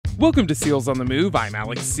Welcome to Seals on the Move. I'm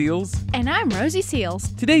Alex Seals. And I'm Rosie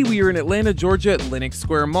Seals. Today we are in Atlanta, Georgia at Lenox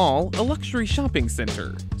Square Mall, a luxury shopping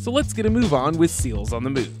center. So let's get a move on with Seals on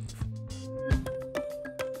the Move.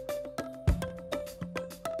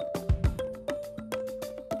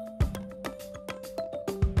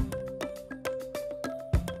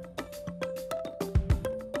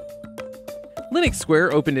 Lenox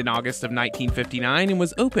Square opened in August of 1959 and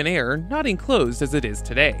was open air, not enclosed as it is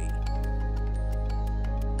today.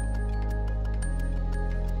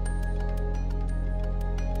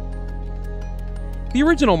 The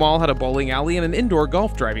original mall had a bowling alley and an indoor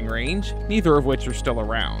golf driving range, neither of which are still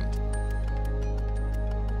around.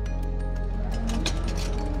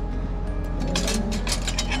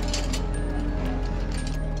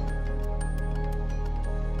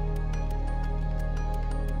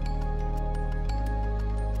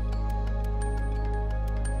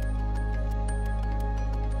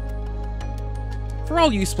 For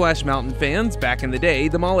all you Splash Mountain fans, back in the day,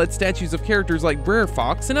 the mall had statues of characters like Brer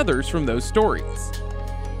Fox and others from those stories.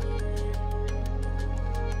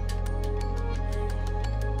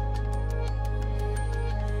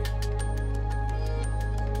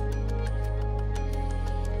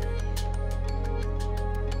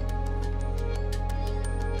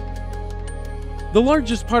 The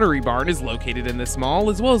largest Pottery Barn is located in this mall,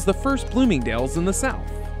 as well as the first Bloomingdale's in the South.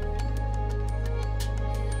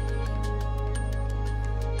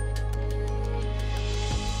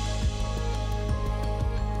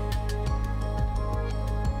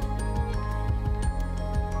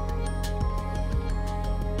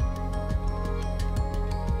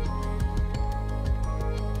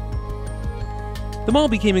 The mall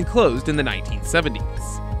became enclosed in the 1970s.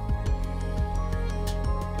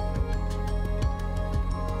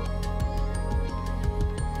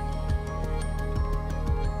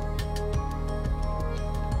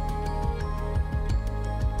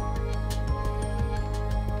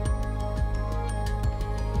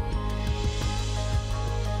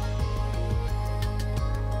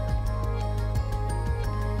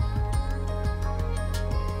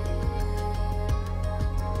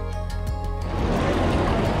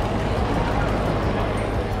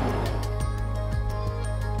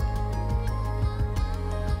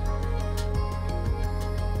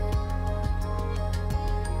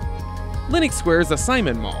 Lenox Square is a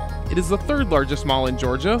Simon Mall. It is the third largest mall in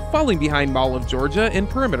Georgia, falling behind Mall of Georgia and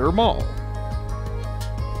Perimeter Mall.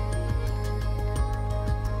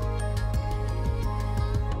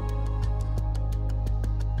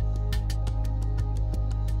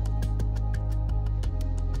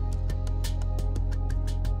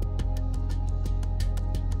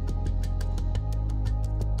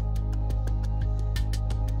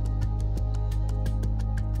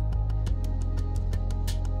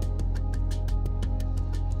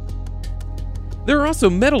 There are also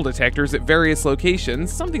metal detectors at various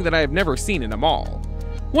locations, something that I have never seen in a mall.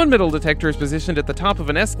 One metal detector is positioned at the top of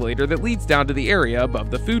an escalator that leads down to the area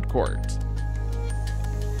above the food court.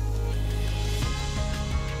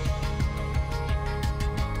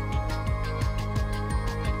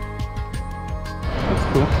 That's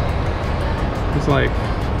cool. It's like,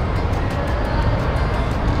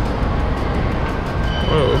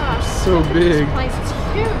 whoa, so big. This place is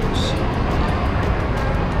huge.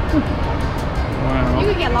 Wow. You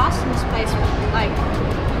could get lost in this place for like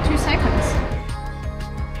 2 seconds.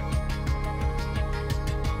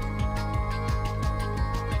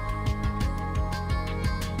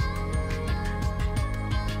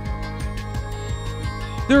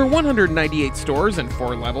 There are 198 stores and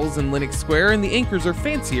 4 levels in Lenox Square, and the anchors are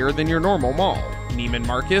fancier than your normal mall: Neiman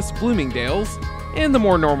Marcus, Bloomingdale's, and the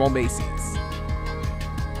more normal Macy's.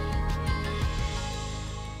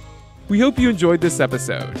 We hope you enjoyed this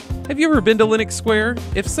episode. Have you ever been to Lenox Square?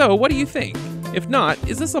 If so, what do you think? If not,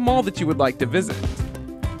 is this a mall that you would like to visit?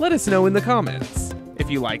 Let us know in the comments. If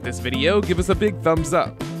you like this video, give us a big thumbs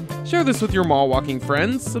up. Share this with your mall walking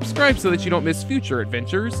friends, subscribe so that you don't miss future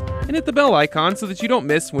adventures, and hit the bell icon so that you don't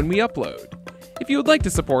miss when we upload. If you would like to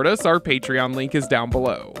support us, our Patreon link is down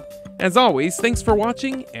below. As always, thanks for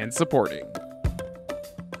watching and supporting.